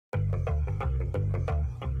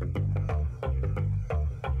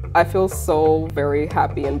I feel so very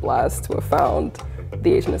happy and blessed to have found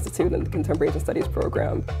the Asian Institute and the Contemporary Asian Studies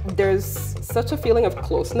program. There's such a feeling of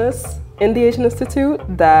closeness in the Asian Institute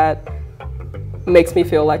that makes me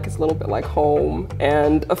feel like it's a little bit like home.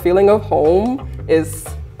 And a feeling of home is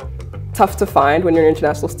tough to find when you're an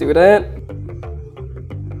international student.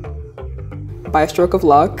 By a stroke of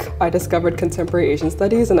luck, I discovered Contemporary Asian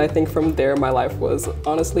Studies, and I think from there my life was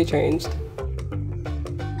honestly changed.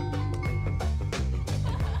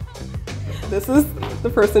 This is the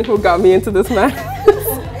person who got me into this mess,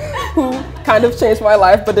 who kind of changed my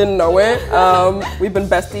life but didn't know it. We've been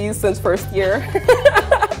besties since first year.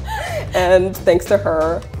 And thanks to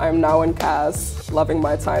her, I'm now in CAS, loving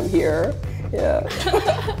my time here. Yeah.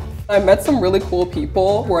 I met some really cool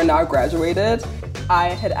people who are now graduated. I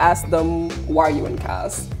had asked them, why are you in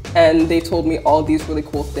CAS? And they told me all these really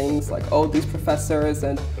cool things, like, oh, these professors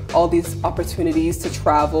and all these opportunities to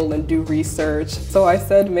travel and do research. So I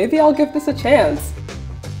said, maybe I'll give this a chance.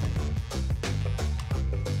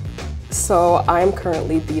 So I'm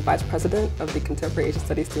currently the Vice President of the Contemporary Asian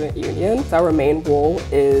Studies Student Union. Our main role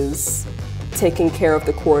is taking care of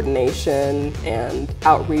the coordination and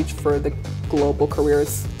outreach for the Global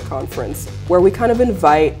Careers Conference, where we kind of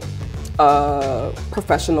invite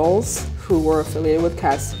professionals who were affiliated with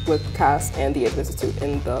CAS and the Asian Institute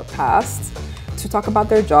in the past to talk about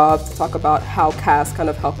their jobs, to talk about how CAS kind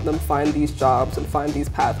of helped them find these jobs and find these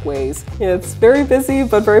pathways. Yeah, it's very busy,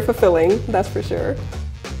 but very fulfilling, that's for sure.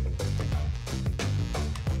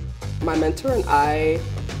 My mentor and I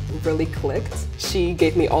really clicked. She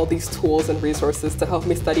gave me all these tools and resources to help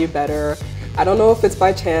me study better. I don't know if it's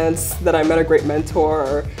by chance that I met a great mentor,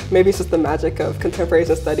 or maybe it's just the magic of contemporary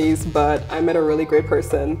Asian studies, but I met a really great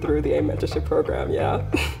person through the A mentorship program, yeah.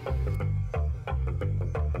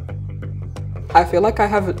 I feel like I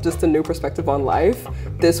have just a new perspective on life.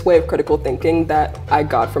 This way of critical thinking that I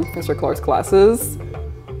got from Professor Clark's classes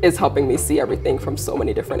is helping me see everything from so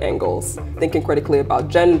many different angles. Thinking critically about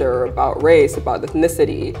gender, about race, about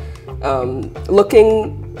ethnicity,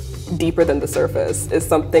 looking deeper than the surface is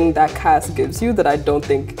something that CAS gives you that I don't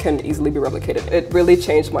think can easily be replicated. It really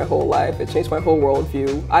changed my whole life. It changed my whole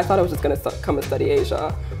worldview. I thought I was just gonna come and study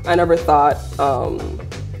Asia. I never thought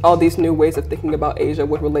all these new ways of thinking about Asia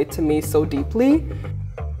would relate to me so deeply.